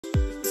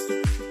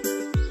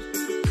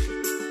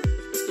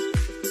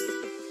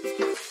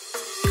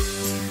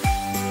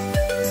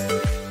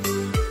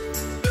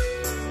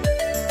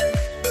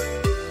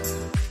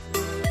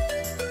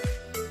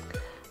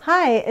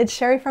Hi, it's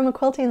Sherri from A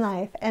Quilting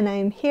Life, and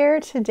I'm here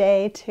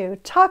today to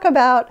talk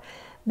about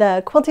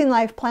the Quilting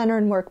Life Planner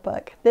and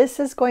Workbook. This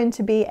is going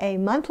to be a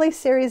monthly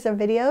series of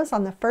videos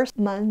on the first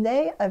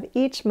Monday of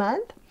each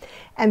month.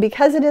 And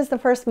because it is the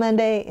first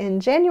Monday in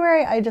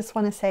January, I just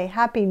want to say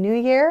Happy New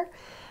Year.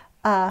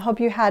 Hope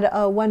you had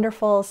a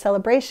wonderful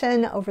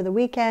celebration over the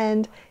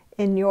weekend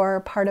in your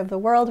part of the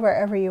world,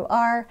 wherever you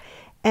are.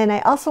 And I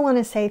also want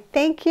to say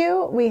thank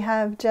you. We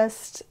have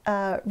just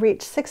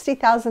reached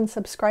 60,000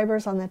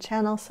 subscribers on the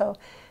channel, so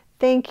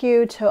thank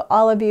you to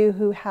all of you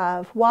who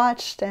have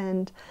watched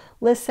and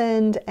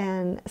listened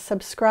and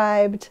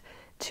subscribed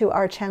to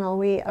our channel.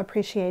 We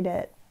appreciate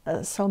it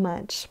so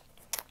much.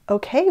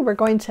 Okay, we're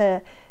going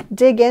to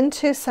dig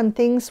into some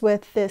things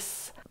with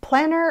this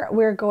planner.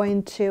 We're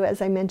going to,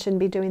 as I mentioned,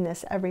 be doing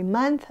this every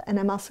month, and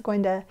I'm also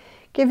going to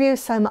give you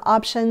some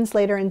options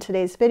later in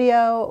today's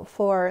video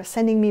for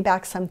sending me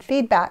back some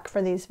feedback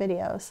for these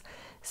videos.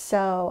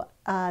 So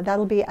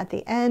that'll be at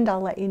the end.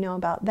 I'll let you know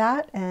about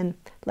that, and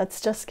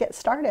let's just get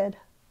started.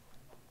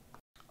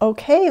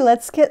 Okay,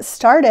 let's get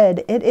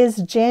started. It is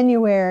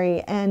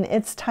January and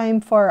it's time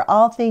for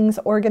all things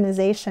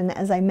organization,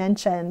 as I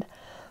mentioned.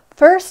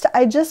 First,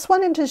 I just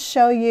wanted to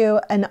show you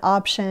an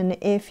option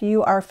if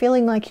you are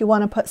feeling like you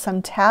want to put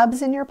some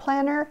tabs in your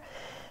planner.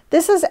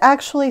 This is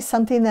actually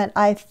something that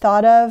I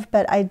thought of,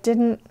 but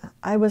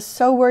I was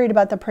so worried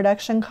about the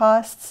production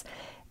costs,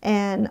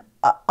 and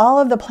all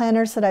of the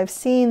planners that I've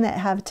seen that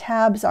have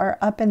tabs are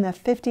up in the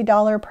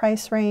 $50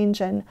 price range,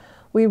 and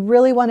we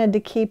really wanted to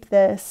keep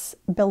this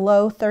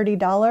below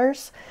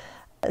 $30.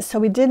 So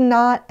we did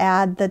not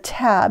add the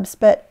tabs,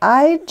 but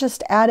I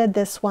just added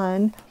this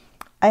one.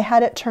 I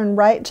had it turn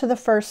right to the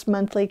first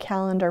monthly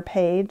calendar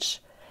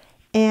page,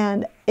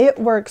 and it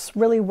works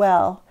really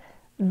well.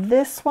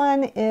 This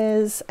one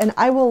is, and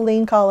I will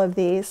link all of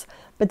these,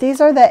 but these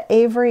are the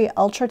Avery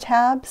Ultra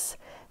tabs.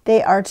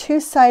 They are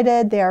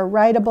two-sided, they are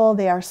writable,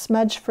 they are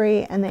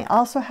smudge-free, and they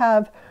also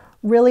have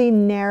really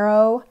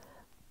narrow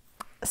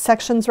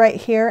sections right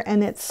here,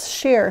 and it's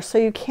sheer, so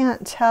you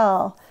can't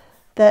tell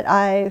that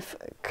I've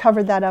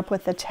covered that up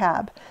with the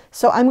tab.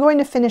 So I'm going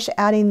to finish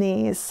adding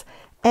these,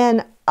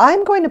 and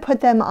I'm going to put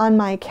them on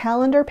my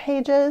calendar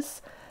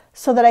pages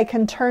so that I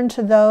can turn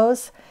to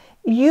those.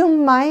 You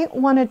might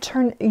want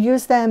to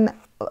use them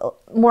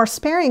more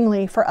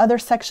sparingly for other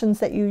sections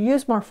that you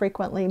use more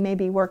frequently,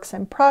 maybe works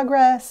in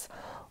progress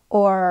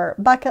or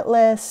bucket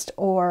list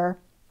or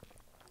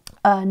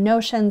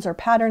notions or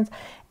patterns.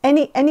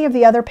 Any of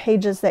the other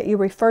pages that you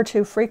refer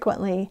to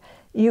frequently,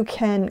 you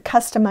can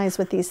customize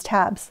with these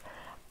tabs.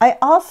 I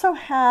also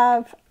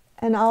have,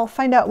 and I'll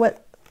find out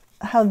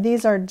how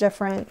these are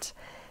different.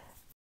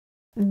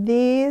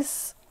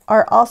 These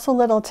are also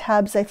little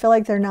tabs. I feel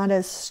like they're not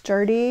as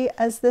sturdy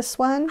as this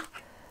one,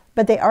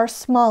 but they are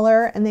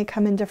smaller and they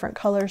come in different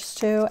colors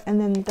too. And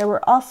then there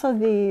were also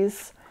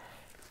these,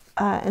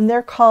 and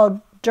they're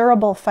called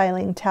durable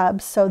filing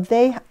tabs. So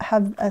they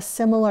have a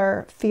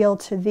similar feel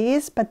to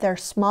these, but they're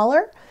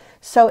smaller.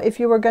 So if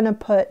you were going to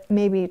put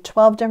maybe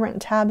 12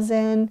 different tabs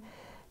in,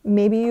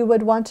 maybe you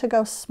would want to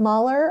go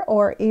smaller,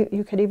 or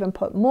you could even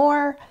put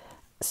more.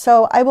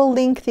 So I will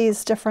link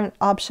these different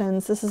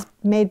options. This is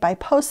made by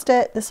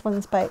Post-it. This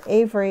one's by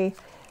Avery,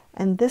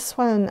 and this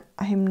one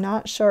I'm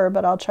not sure,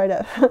 but I'll try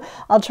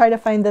to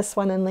find this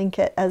one and link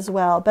it as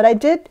well. But I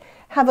did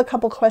have a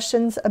couple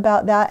questions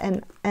about that,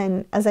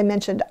 and as I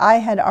mentioned, I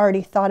had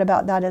already thought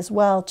about that as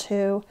well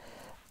too.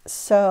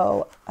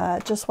 So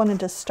just wanted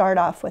to start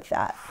off with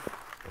that.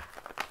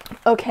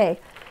 Okay,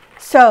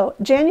 so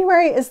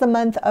January is the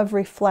month of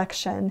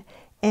reflection,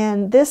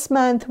 and this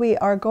month we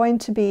are going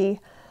to be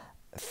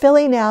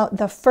filling out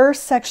the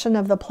first section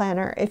of the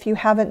planner if you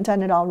haven't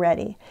done it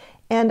already.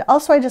 And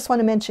also I just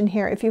want to mention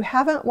here, if you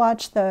haven't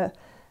watched the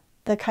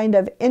kind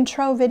of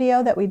intro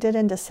video that we did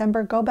in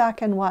December, go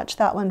back and watch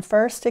that one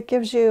first. It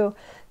gives you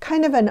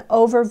kind of an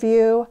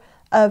overview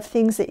of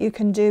things that you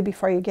can do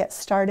before you get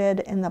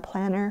started in the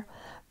planner.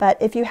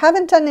 But if you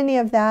haven't done any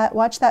of that,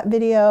 watch that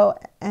video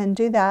and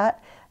do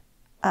that.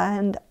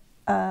 And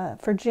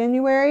for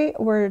January,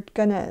 we're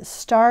gonna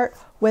start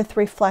with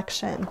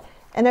reflection.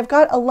 And I've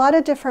got a lot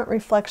of different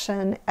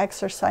reflection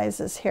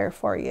exercises here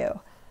for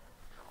you.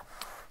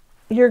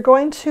 You're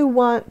going to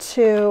want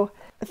to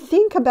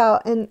think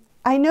about, and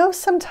I know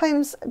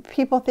sometimes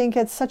people think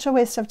it's such a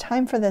waste of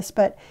time for this,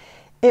 but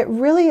it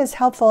really is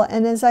helpful.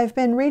 And as I've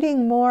been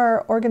reading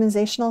more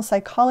organizational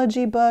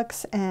psychology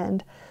books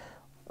and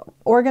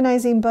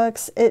organizing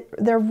books,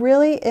 there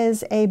really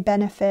is a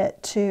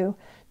benefit to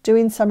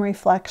doing some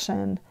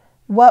reflection.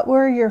 What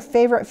were your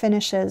favorite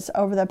finishes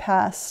over the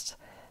past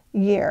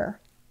year?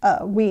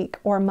 Week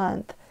or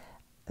month?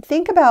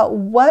 Think about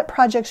what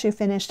projects you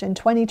finished in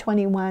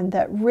 2021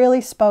 that really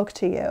spoke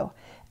to you,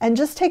 and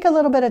just take a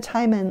little bit of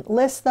time and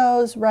list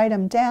those, write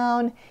them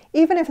down,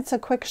 even if it's a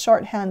quick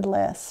shorthand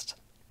list.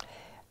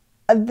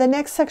 The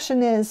next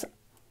section is,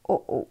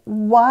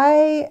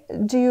 why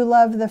do you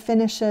love the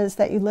finishes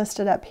that you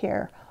listed up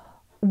here?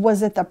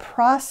 Was it the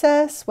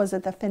process? Was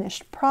it the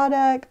finished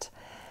product?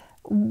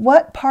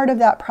 What part of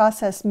that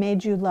process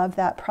made you love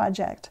that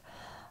project?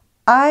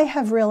 I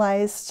have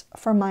realized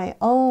for my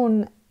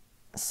own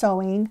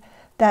sewing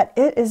that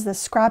it is the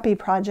scrappy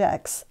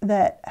projects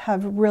that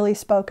have really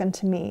spoken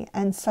to me.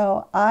 And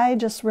so I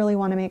just really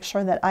want to make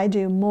sure that I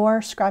do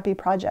more scrappy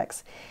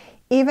projects.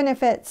 Even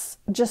if it's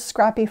just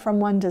scrappy from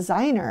one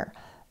designer,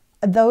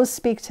 those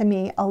speak to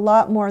me a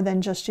lot more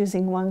than just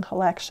using one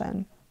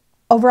collection.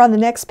 Over on the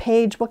next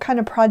page, what kind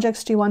of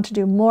projects do you want to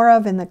do more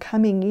of in the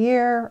coming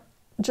year?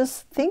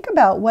 Just think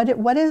about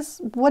what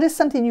is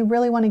something you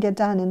really want to get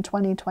done in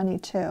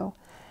 2022.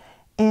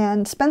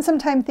 And spend some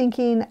time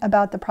thinking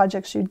about the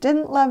projects you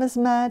didn't love as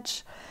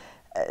much.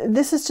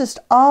 This is just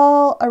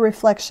all a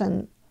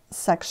reflection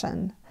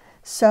section.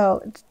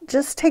 So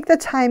just take the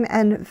time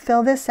and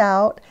fill this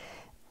out.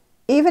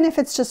 Even if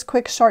it's just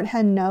quick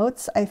shorthand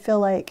notes, I feel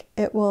like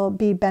it will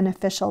be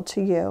beneficial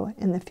to you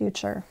in the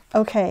future.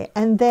 Okay,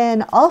 and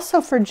then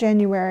also for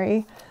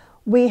January,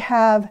 we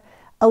have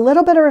a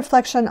little bit of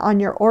reflection on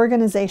your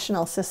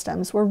organizational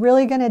systems. We're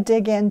really going to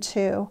dig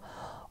into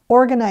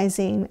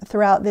organizing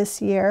throughout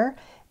this year.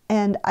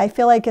 And I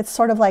feel like it's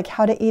sort of like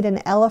how to eat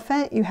an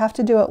elephant. You have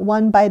to do it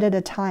one bite at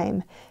a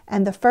time.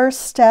 And the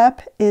first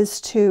step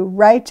is to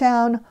write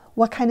down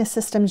what kind of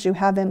systems you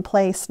have in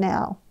place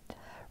now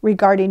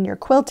regarding your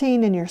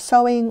quilting and your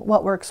sewing,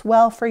 what works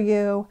well for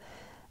you.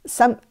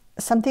 Some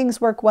things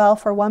work well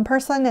for one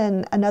person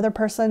and another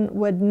person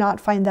would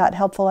not find that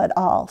helpful at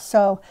all.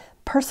 So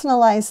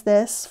personalize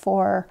this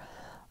for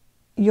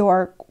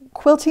your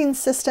quilting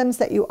systems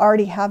that you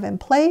already have in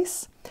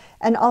place.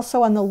 And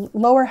also on the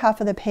lower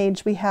half of the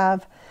page, we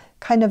have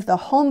kind of the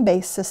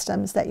home-based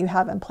systems that you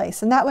have in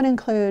place. And that would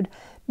include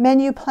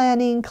menu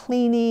planning,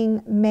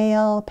 cleaning,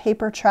 mail,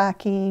 paper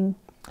tracking,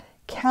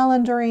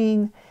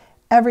 calendaring,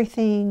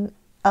 everything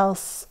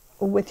else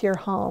with your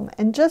home.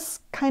 And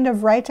just kind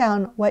of write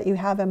down what you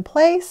have in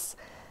place,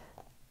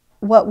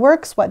 what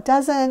works, what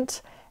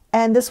doesn't.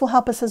 And this will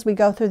help us as we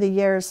go through the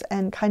years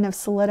and kind of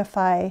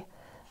solidify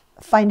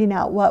finding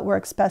out what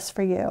works best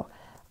for you.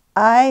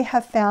 I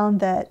have found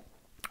that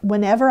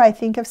whenever I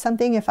think of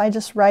something, if I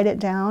just write it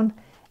down,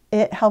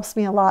 it helps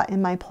me a lot in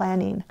my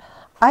planning.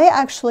 I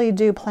actually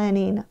do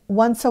planning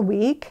once a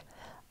week,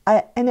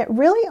 and it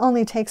really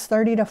only takes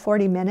 30 to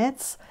 40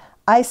 minutes.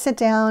 I sit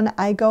down,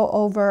 I go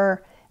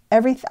over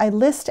I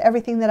list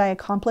everything that I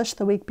accomplished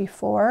the week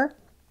before,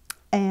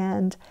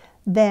 and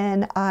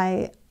then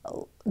I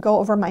go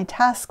over my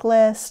task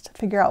list,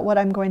 figure out what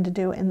I'm going to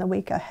do in the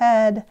week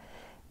ahead,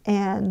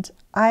 and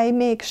I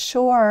make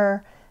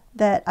sure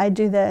that I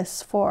do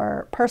this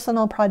for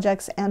personal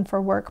projects and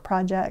for work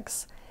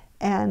projects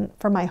and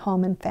for my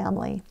home and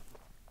family.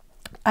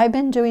 I've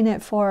been doing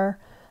it for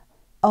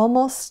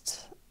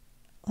almost,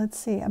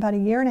 about a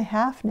year and a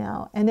half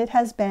now, and it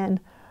has been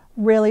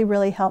really,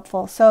 really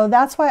helpful. So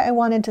that's why I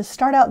wanted to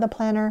start out the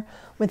planner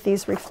with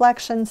these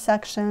reflection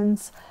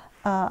sections.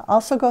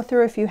 Also go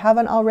through, if you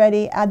haven't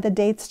already, add the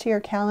dates to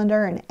your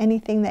calendar and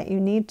anything that you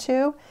need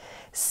to.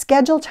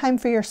 Schedule time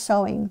for your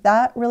sewing.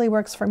 That really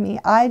works for me.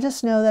 I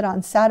just know that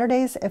on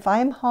Saturdays, if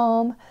I'm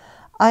home,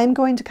 I'm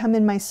going to come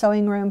in my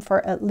sewing room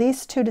for at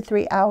least 2 to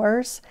 3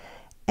 hours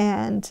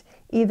and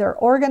either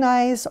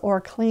organize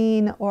or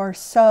clean or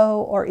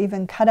sew or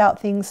even cut out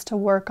things to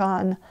work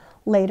on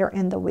later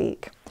in the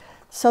week.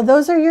 So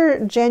those are your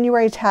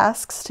January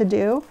tasks to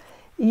do.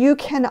 You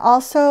can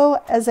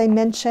also, as I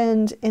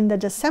mentioned in the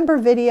December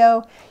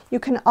video, you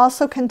can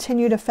also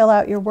continue to fill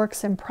out your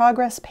works in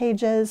progress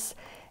pages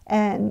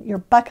and your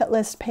bucket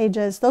list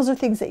pages. Those are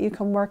things that you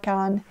can work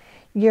on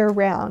year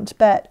round,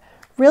 but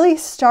really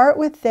start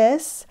with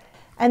this.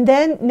 And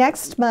then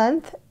next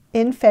month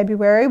in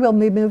February, we'll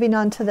be moving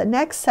on to the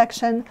next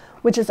section,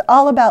 which is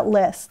all about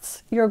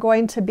lists. You're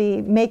going to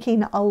be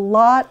making a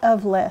lot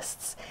of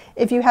lists.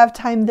 If you have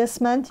time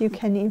this month, you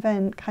can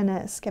even kind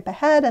of skip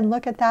ahead and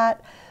look at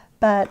that.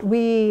 But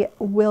we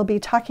will be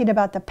talking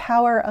about the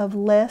power of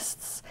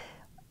lists,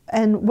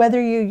 and whether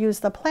you use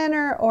the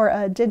planner or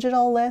a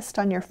digital list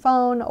on your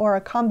phone or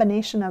a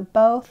combination of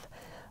both,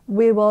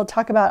 we will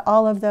talk about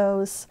all of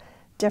those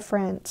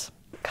different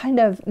kind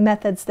of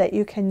methods that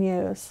you can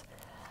use.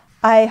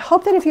 I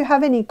hope that if you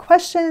have any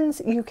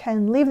questions, you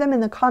can leave them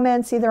in the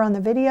comments either on the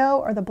video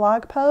or the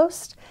blog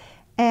post.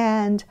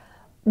 And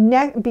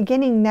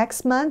beginning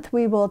next month,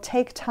 we will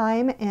take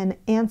time and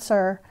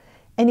answer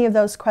any of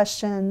those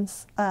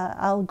questions.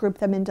 I'll group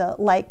them into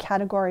like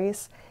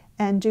categories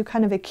and do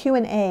kind of a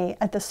Q&A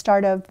at the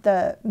start of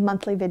the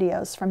monthly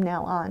videos from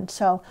now on.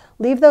 So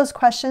leave those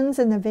questions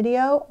in the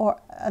video or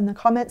in the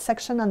comment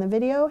section on the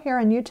video here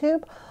on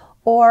YouTube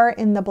or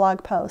in the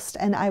blog post,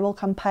 and I will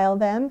compile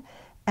them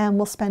and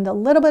we'll spend a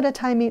little bit of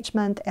time each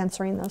month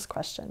answering those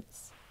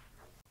questions.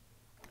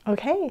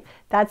 Okay,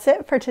 that's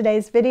it for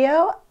today's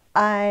video.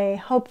 I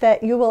hope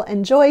that you will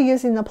enjoy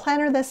using the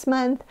planner this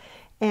month.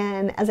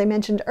 And as I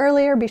mentioned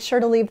earlier, be sure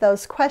to leave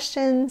those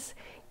questions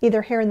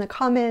either here in the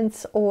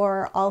comments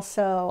or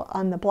also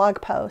on the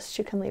blog post.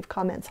 You can leave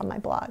comments on my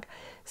blog.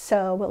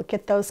 So we'll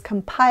get those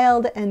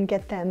compiled and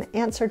get them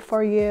answered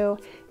for you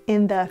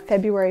in the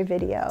February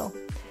video.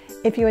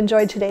 If you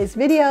enjoyed today's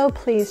video,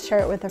 please share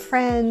it with a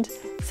friend,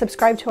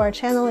 subscribe to our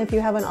channel if you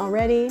haven't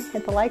already,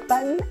 hit the like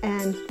button,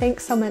 and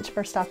thanks so much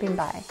for stopping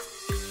by.